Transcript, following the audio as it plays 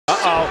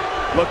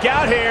Uh-oh. Look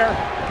out here.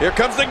 Here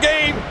comes the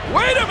game.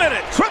 Wait a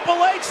minute.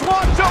 Triple H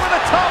launched over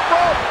the top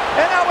rope,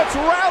 and now it's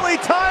rally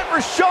time for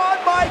Shawn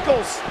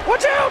Michaels.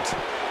 Watch out!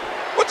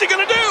 What's he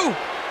gonna do?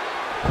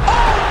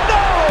 Oh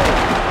no!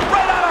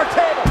 Right on our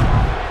table.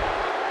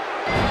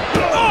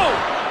 Oh!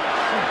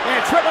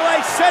 And Triple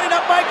H setting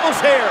up Michaels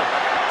here.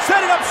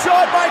 Setting up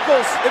Shawn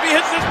Michaels. If he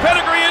hits this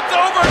pedigree, it's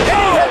over.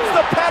 He hits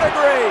the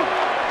pedigree.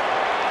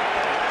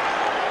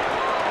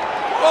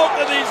 Both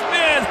of these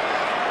men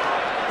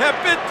have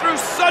been through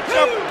such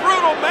a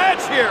brutal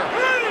match here.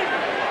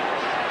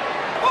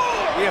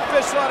 The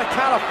official on a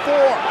count of 4.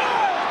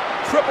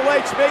 Triple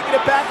H making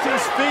it back to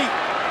his feet.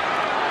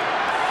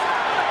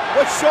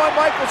 What's Shawn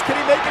Michaels? Can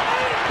he make it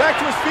back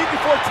to his feet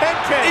before 10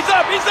 can? He's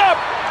up, he's up.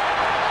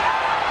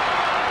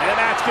 And the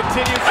match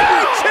continues.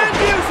 Chin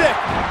music.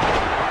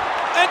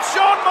 And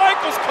Shawn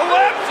Michaels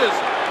collapses.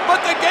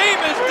 But the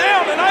game is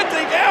down and I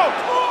think out.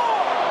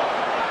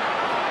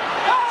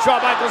 Shawn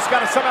Michaels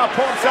got to somehow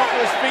pull himself to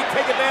his feet,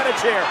 take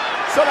advantage here.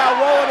 Somehow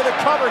roll into the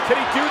cover. Can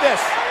he do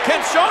this? Can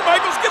Shawn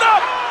Michaels get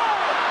up?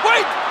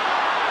 Wait!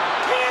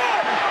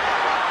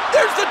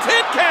 There's the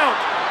 10 count!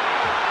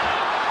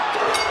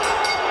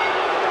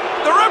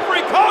 The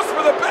referee calls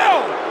for the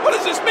bell! What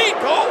does this mean,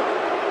 Cole?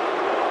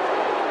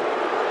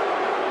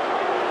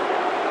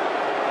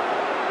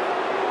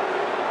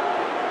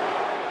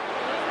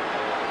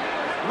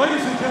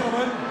 Ladies and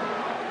gentlemen,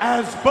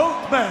 as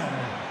both men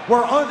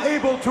were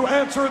unable to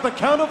answer the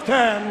count of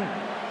 10,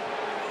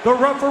 the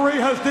referee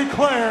has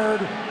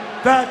declared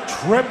that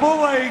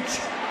Triple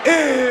H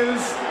is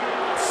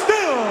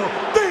still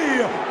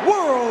the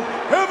World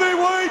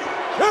Heavyweight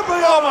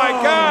Champion! Oh my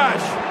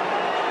gosh!